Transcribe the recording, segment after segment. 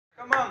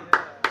Come on.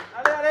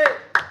 Allez, allez.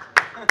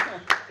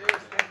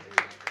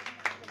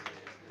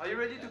 Are you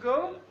ready to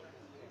go?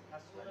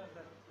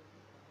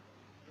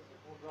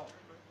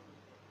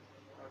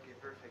 Okay,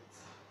 perfect.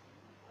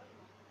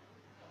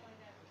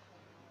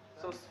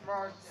 So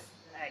Smart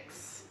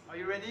X. Are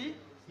you ready?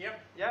 Yep.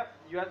 Yeah,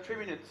 you have 3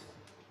 minutes.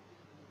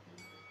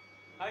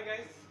 Hi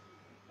guys.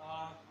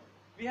 Uh,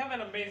 we have an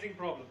amazing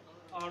problem,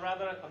 or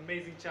rather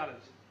amazing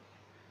challenge.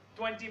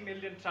 20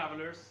 million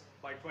travelers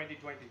by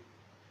 2020.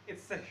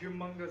 It's a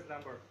humongous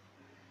number.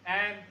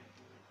 And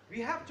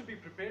we have to be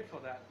prepared for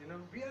that.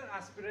 We are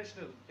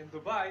aspirational. In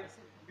Dubai,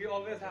 we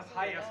always have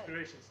high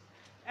aspirations.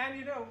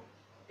 And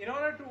in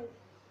order to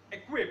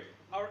equip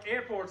our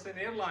airports and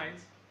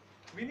airlines,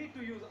 we need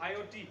to use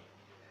IoT.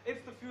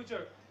 It's the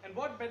future. And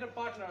what better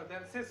partner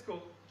than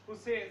Cisco, who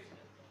says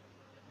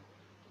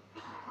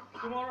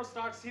tomorrow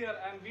starts here,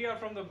 and we are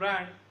from the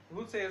brand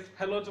who says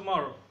hello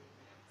tomorrow.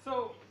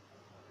 So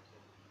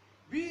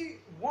we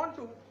want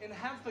to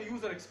enhance the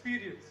user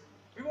experience.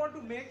 We want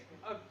to make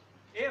an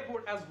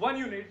airport as one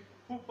unit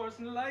who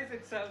personalize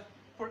itself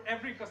for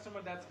every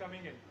customer that's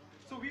coming in.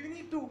 So we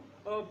need to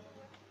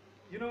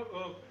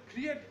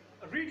create,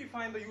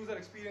 redefine the user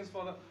experience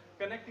for the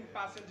connecting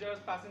passengers,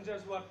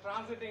 passengers who are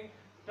transiting,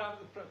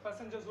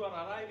 passengers who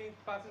are arriving,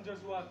 passengers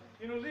who are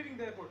leaving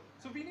the airport.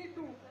 So we need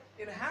to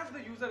enhance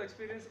the user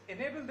experience,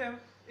 enable them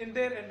in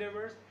their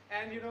endeavors,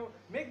 and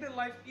make their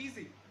life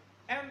easy.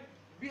 And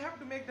we have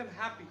to make them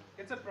happy.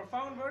 It's a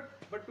profound word,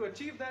 but to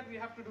achieve that, we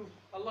have to do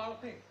a lot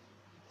of things.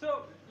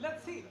 So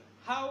let's see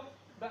how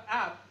the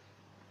app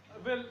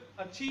will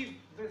achieve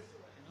this.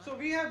 So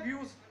we have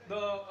used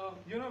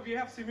we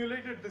have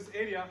simulated this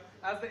area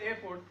as the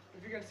airport.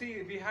 If you can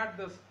see, we had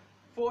this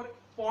 4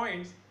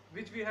 points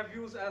which we have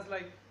used as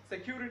like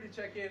security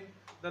check-in,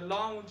 the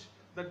lounge,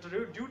 the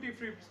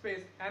duty-free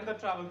space, and the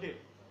travel gate.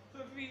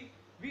 So if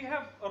we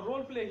have a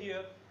role play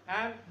here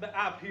and the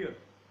app here.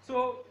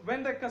 So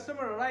when the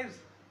customer arrives,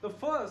 the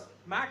first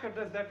MAC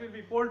address that will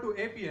be polled to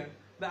APN,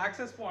 the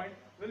access point,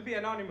 will be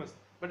anonymous.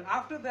 But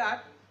after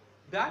that,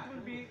 that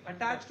will be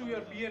attached to your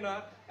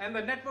PNR, and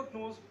the network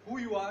knows who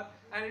you are,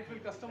 and it will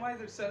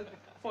customize itself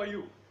for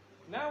you.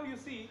 Now you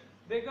see,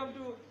 they come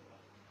to,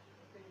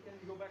 can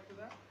you go back to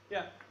that?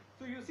 Yeah.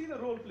 So you see the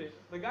role play.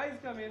 The guys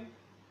come in,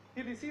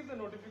 he receives the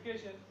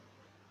notification,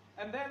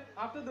 and then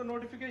after the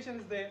notification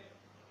is there,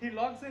 he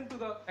logs into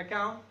the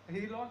account,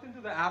 he logs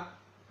into the app.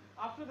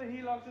 After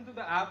he logs into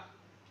the app,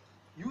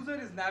 user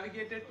is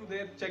navigated to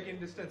their check-in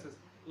distances.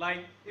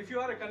 Like if you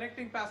are a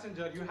connecting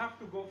passenger, you have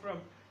to go from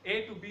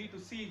A to B to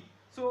C.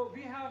 So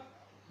we have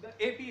the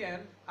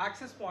APN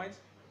access points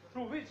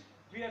through which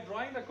we are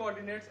drawing the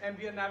coordinates, and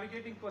we are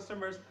navigating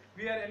customers,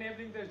 we are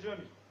enabling their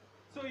journey.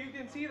 So you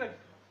can see that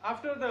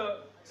after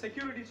the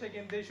security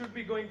check-in, they should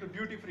be going to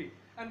duty-free.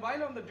 And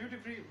while on the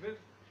duty-free,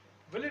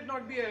 will it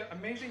not be an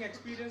amazing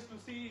experience to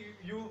see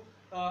you,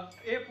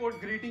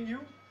 airport greeting you?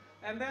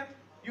 And then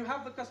you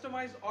have the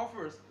customized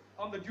offers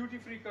on the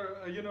duty-free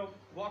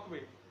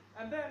walkway.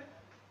 And then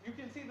you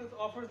can see the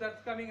offers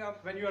that's coming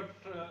up when you are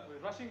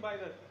rushing by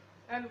the,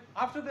 and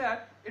after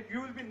that,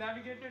 you will be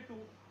navigated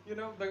to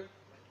the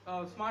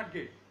smart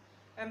gate.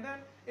 And then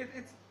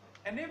it's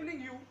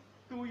enabling you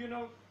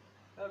to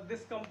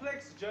this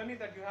complex journey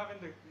that you have in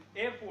the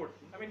airport.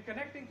 I mean,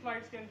 connecting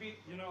flights can be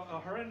a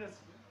horrendous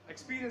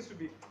experience to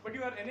be, but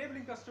you are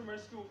enabling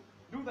customers to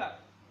do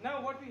that.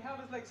 Now what we have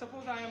is like,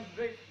 suppose I am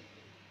great.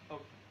 Oh,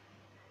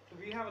 so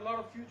we have a lot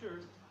of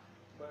futures,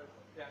 but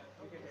yeah,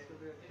 okay, so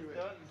It's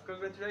done.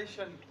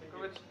 Congratulations.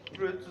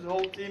 Congratulations to the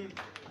whole team.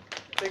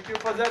 Thank you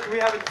for that. We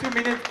have a 2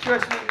 minute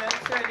question and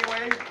answer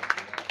anyway.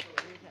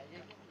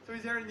 So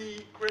is there any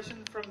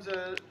question from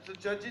the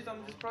judges on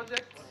this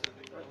project?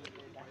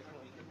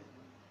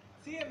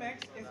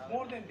 CMX is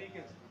more than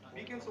beacons.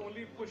 Beacons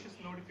only pushes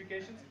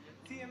notifications.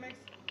 CMX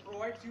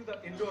provides you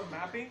the indoor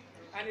mapping,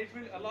 and it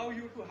will allow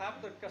you to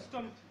have the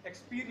custom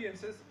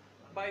experiences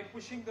by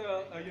pushing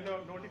the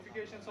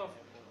notifications of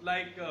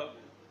like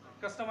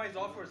customized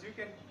offers. You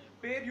can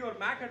pair your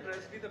MAC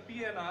address with the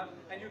PNR,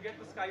 and you get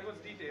the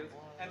Skyworks details,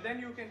 and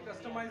then you can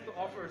customize the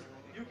offers.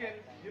 You can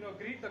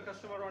greet the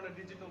customer on a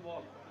digital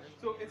wall.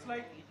 So it's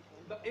like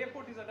the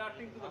airport is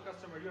adapting to the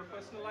customer. You're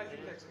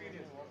personalizing the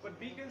experience. But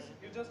beacons,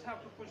 you just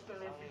have to push the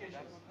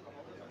notifications.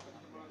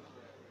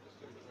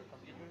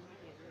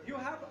 You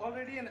have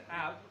already an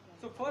app.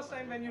 So first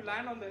time when you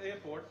land on the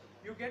airport,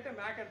 you get a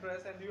MAC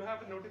address and you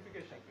have a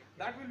notification.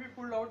 That will be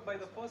pulled out by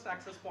the first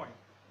access point.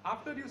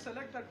 After you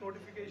select that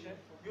notification,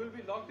 you will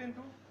be logged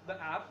into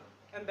the app,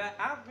 and the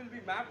app will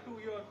be mapped to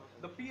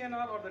the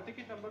PNR, or the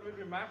ticket number will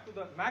be mapped to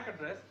the MAC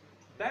address.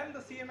 Then the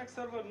CMX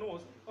server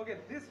knows, okay,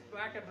 this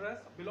MAC address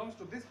belongs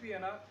to this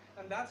PNR,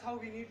 and that's how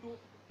we need to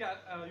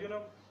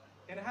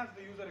enhance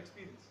the user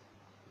experience.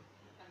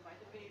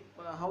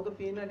 How the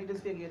PNR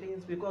details we are getting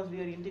is because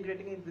we are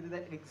integrating it with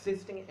the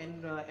existing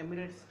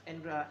Emirates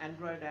and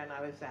Android and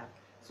iOS app.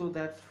 So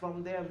that's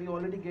from there we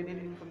already get it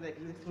in from the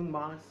existing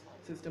Mars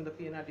system, the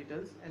PNR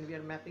details, and we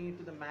are mapping it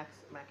to the MAC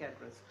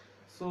address.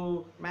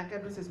 So MAC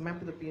address is mapped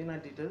to the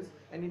PNR details,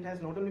 and it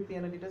has not only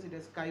PNR details, it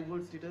has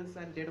keywords details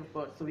and date of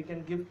birth. So we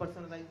can give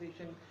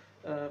personalization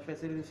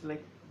facilities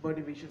like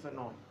birthday wishes and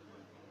all.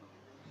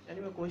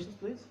 Any more questions,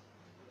 please?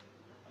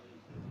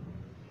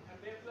 And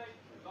there's like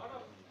a lot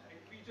of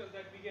features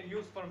that we can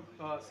use from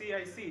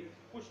CIC,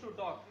 push to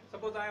talk.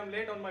 Suppose I am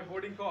late on my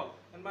boarding call,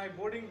 and my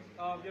boarding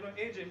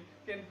agent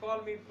can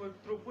call me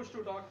through push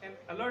to talk and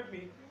alert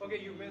me, okay,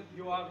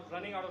 you are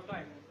running out of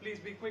time. Please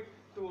be quick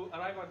to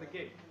arrive at the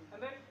gate.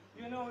 And then,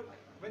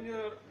 when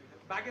your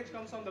baggage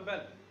comes on the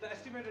bell, the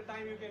estimated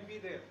time you can be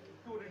there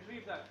to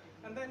retrieve that.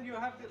 And then you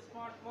have the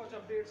smartwatch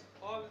updates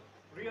all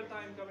real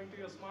time coming to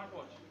your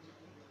smartwatch.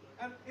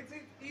 And it's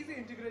an easy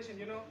integration.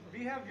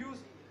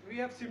 We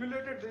have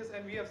simulated this,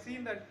 and we have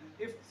seen that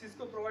if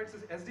Cisco provides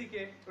this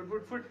SDK, it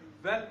would fit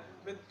well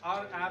with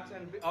our apps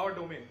and our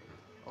domain.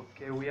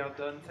 Okay, we are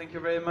done. Thank you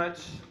very much.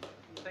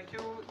 Thank you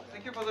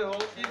for the whole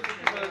team. Thank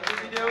you for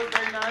the video.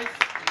 Very nice.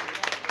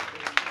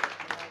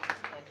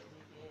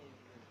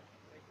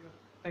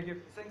 Thank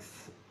you.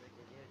 Thanks.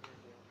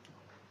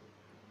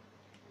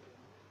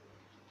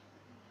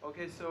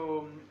 Okay,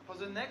 so for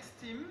the next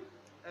team,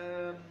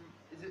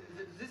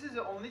 this is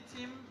the only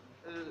team,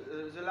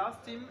 the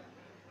last team,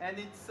 and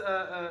it's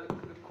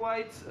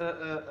quite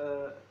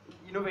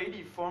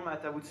innovative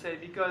format, I would say,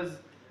 because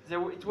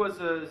it was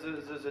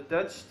the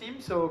Dutch team,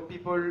 so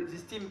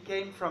this team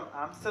came from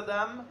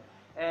Amsterdam,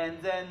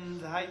 and then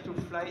they had to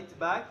fly it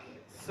back,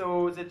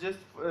 so they just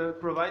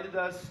provided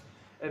us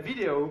a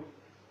video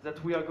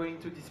that we are going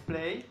to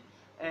display,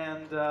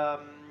 and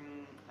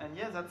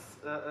yeah,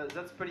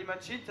 that's pretty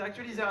much it.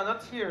 Actually, they are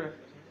not here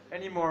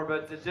anymore,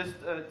 but they just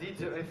did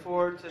the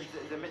effort and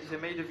they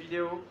made a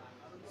video.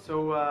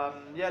 So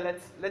yeah,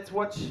 let's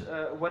watch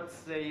what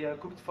they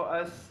cooked for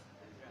us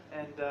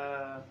and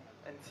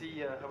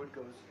see how it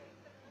goes.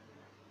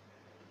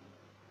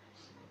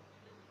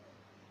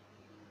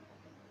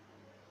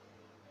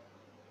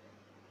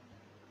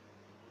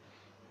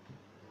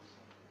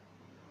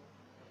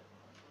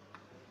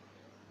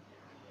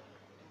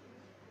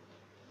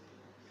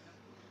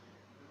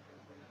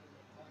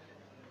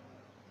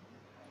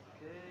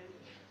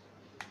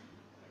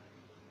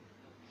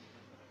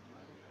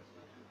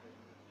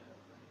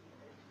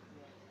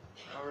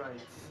 All right.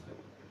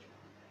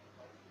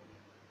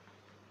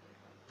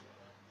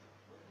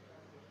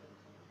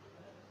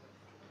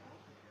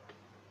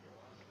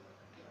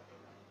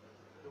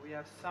 Do we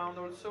have sound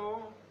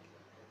also?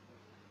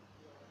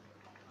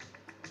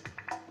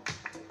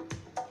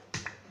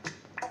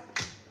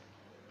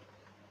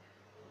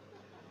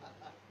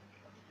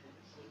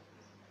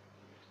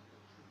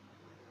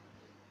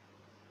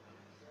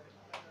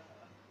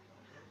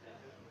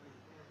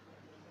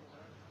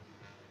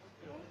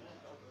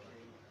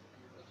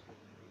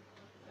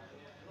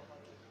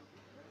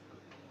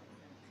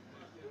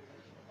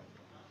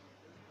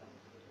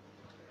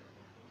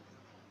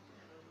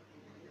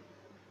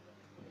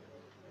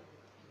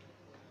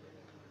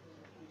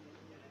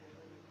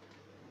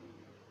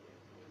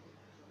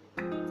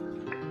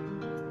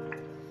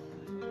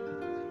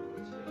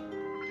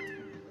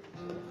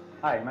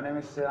 Hi, my name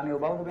is Anil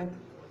Balgewind,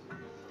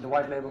 the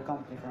white label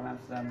company from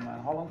Amsterdam,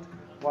 Holland.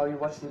 While you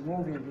watch the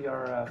movie, we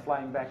are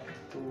flying back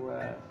to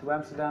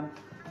Amsterdam.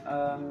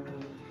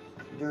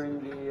 During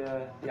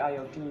the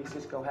IoT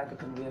Cisco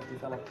Hackathon, we have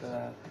developed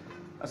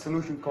a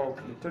solution called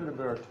the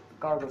Thunderbird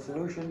Cargo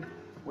Solution,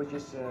 which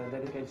is a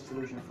dedicated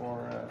solution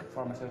for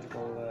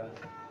pharmaceutical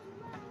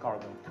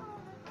cargo.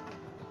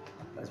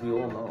 As we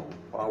all know,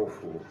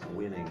 powerful and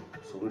winning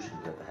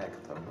solutions at the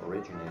hackathon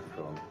originate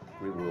from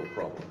real-world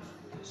problems,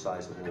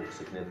 sizable,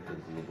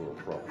 significant real-world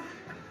problems.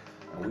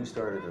 And we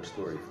started our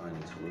story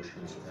finding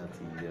solutions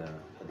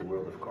at the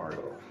world of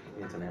cargo,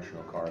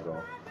 international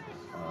cargo,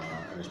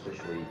 and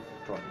especially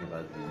talking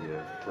about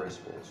the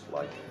perishables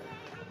like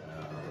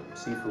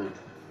seafood,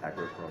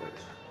 agri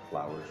products,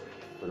 flowers,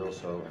 but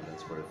also, and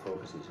that's where the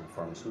focus is, in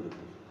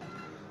pharmaceuticals.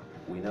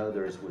 We know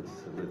there's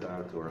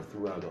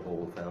throughout the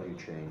whole value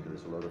chain,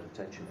 there's a lot of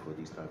attention for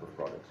these type of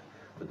products.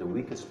 But the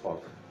weakest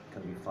spot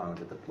can be found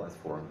at the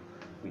platform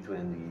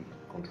between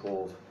the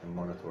controlled and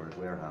monitored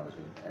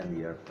warehousing and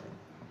the airplane.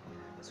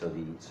 So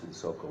the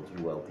so-called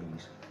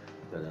ULDs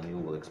that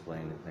Anil will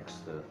explain in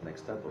the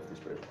next step of this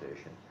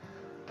presentation.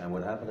 And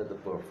what happened at the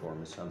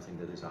platform is something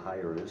that is a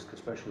higher risk,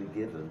 especially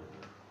given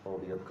all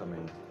the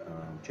upcoming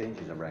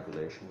changes in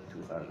regulation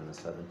in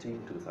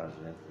 2017,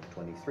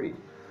 2023.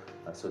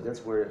 So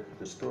that's where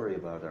the story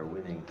about our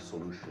winning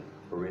solution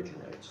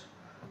originates.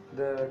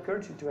 The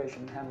current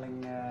situation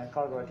handling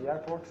cargo at the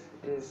airport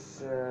is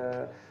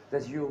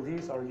that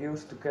ULDs are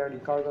used to carry the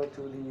cargo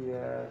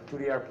to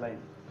the airplane.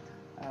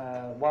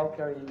 While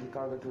carrying the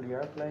cargo to the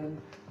airplane,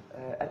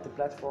 at the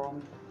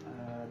platform,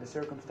 the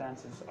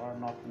circumstances are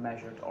not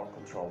measured or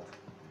controlled.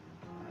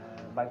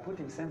 By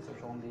putting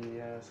sensors on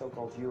the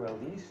so-called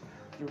ULDs,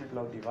 unit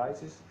load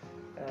devices,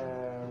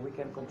 we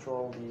can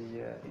control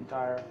the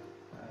entire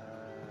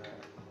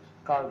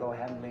cargo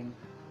handling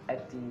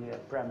at the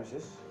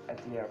premises, at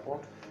the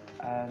airport,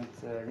 and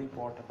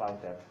report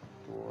about that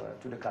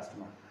to the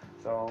customer.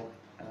 So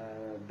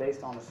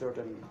based on a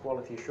certain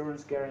quality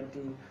assurance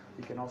guarantee,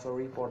 we can also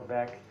report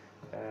back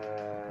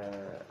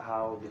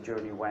how the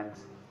journey went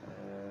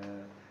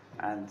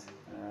and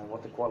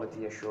what the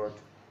quality assured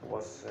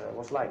was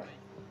like.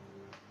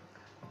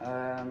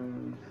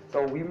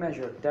 So we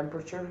measure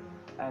temperature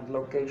and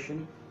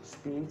location,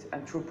 speed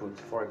and throughput,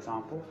 for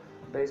example,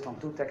 based on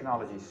two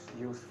technologies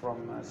used from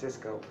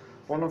Cisco.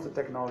 One of the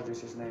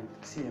technologies is named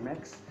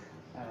CMX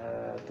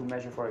to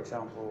measure, for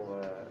example,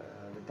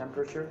 the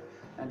temperature,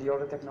 and the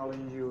other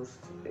technology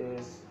used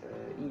is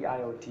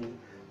EIoT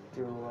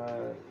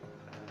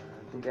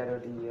to gather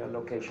the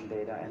location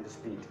data and the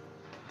speed.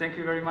 Thank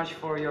you very much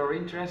for your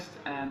interest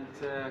and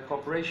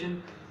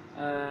cooperation.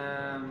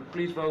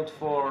 Please vote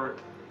for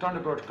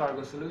Thunderbird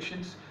Cargo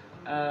Solutions,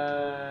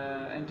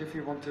 and if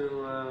you want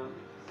to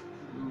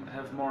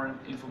have more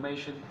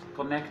information,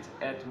 connect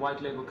at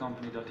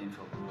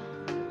whitelabelcompany.info.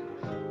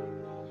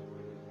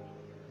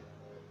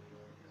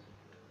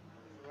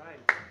 Right.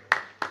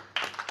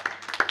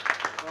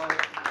 Well,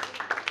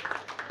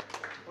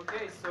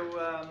 okay, so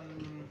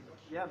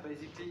yeah,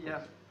 basically,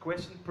 yeah,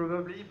 question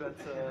probably, but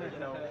you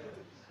know.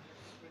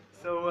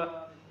 So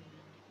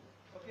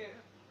okay,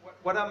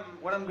 what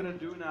I'm gonna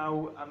do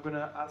now, I'm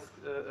gonna ask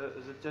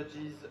the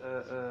judges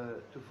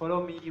to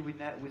follow me. We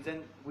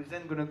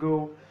then gonna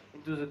go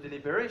into the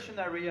deliberation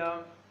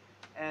area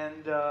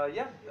and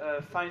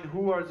find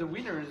who are the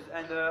winners.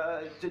 And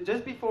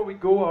just before we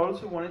go, I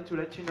also wanted to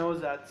let you know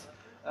that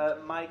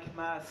Mike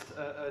Mast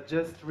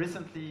just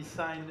recently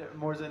signed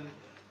more than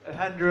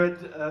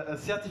 100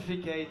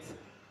 certificates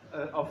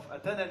of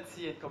attendance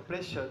and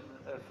completion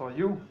for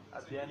you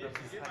at the end of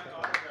this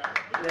hackathon.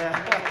 Yeah.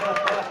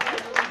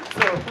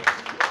 So,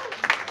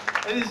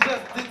 and he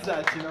just did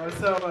that, you know.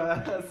 So,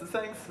 so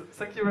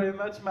thank you very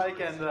much, Mike.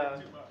 And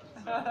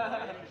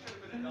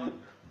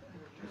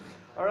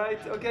all right.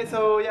 Okay.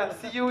 So yeah,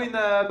 see you in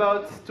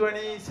about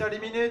 20-30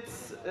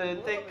 minutes.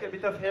 Take a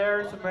bit of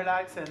air, some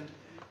relax, and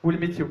we'll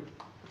meet you.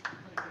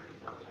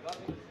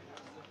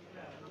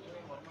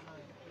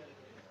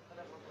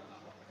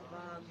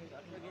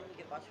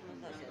 이게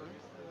맞추면서 하시네.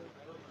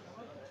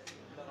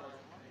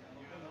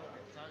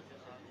 잘 줘.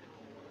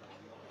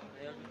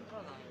 내가 좀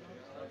풀어놔.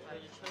 잘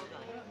채우가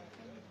아니야.